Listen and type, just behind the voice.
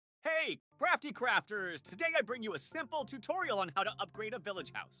Hey, crafty crafters! Today I bring you a simple tutorial on how to upgrade a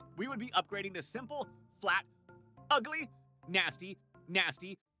village house. We would be upgrading this simple, flat, ugly, nasty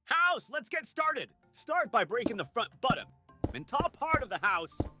house. Let's get started. Start by breaking the front bottom and top part of the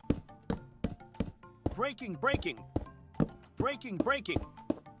house. Breaking.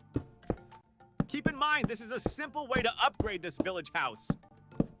 Keep in mind, this is a simple way to upgrade this village house.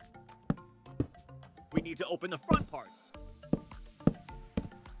 We need to open the front part.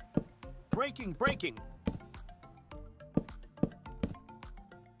 Breaking.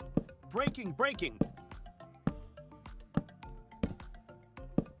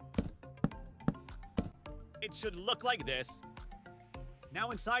 It should look like this.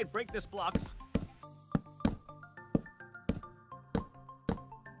 Now inside, break this blocks.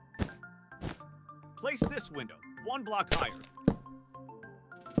 Place this window 1 block higher.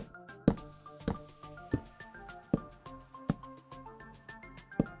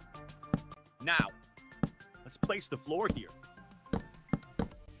 Now, let's place the floor here.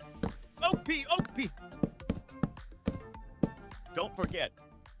 Oak pea! Don't forget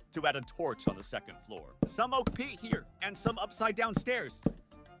to add a torch on the second floor. Some oak pea here, and some upside down stairs.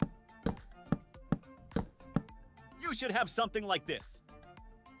 You should have something like this.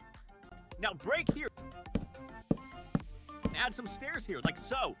 Now break here. And add some stairs here, like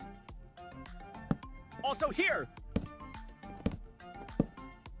so. Also here.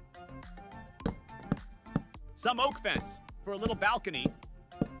 Some oak fence for a little balcony.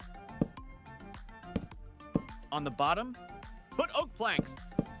 On the bottom, put oak planks.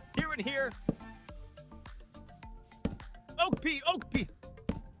 Here and here. Oak pea!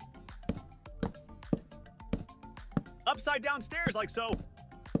 Upside down stairs like so.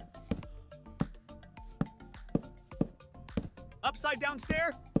 Upside down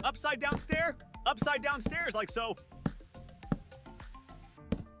stair, upside down stairs like so.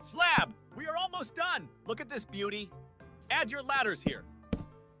 Slab! We are almost done! Look at this beauty. Add your ladders here.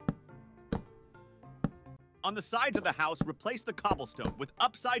 On the sides of the house, replace the cobblestone with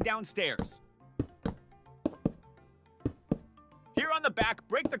upside down stairs. Here on the back,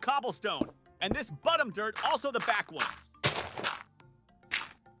 break the cobblestone. And this bottom dirt, also the back ones.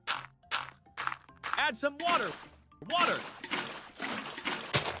 Add some water.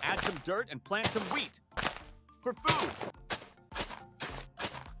 Add some dirt and plant some wheat for food.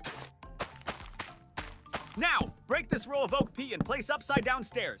 Now, break this row of oak pea and place upside down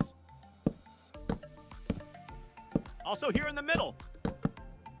stairs. Also here in the middle.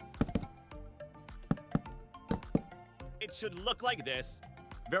 It should look like this.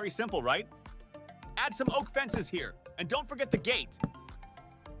 Very simple, right? Add some oak fences here, and don't forget the gate.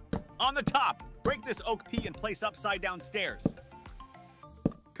 On the top, break this oak pea and place upside down stairs.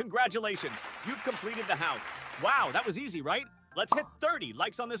 Congratulations, you've completed the house. Wow, that was easy, right? Let's hit 30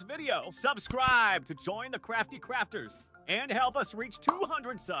 likes on this video. Subscribe to join the Crafty Crafters and help us reach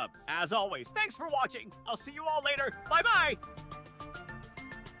 200 subs. As always, thanks for watching. I'll see you all later. Bye-bye.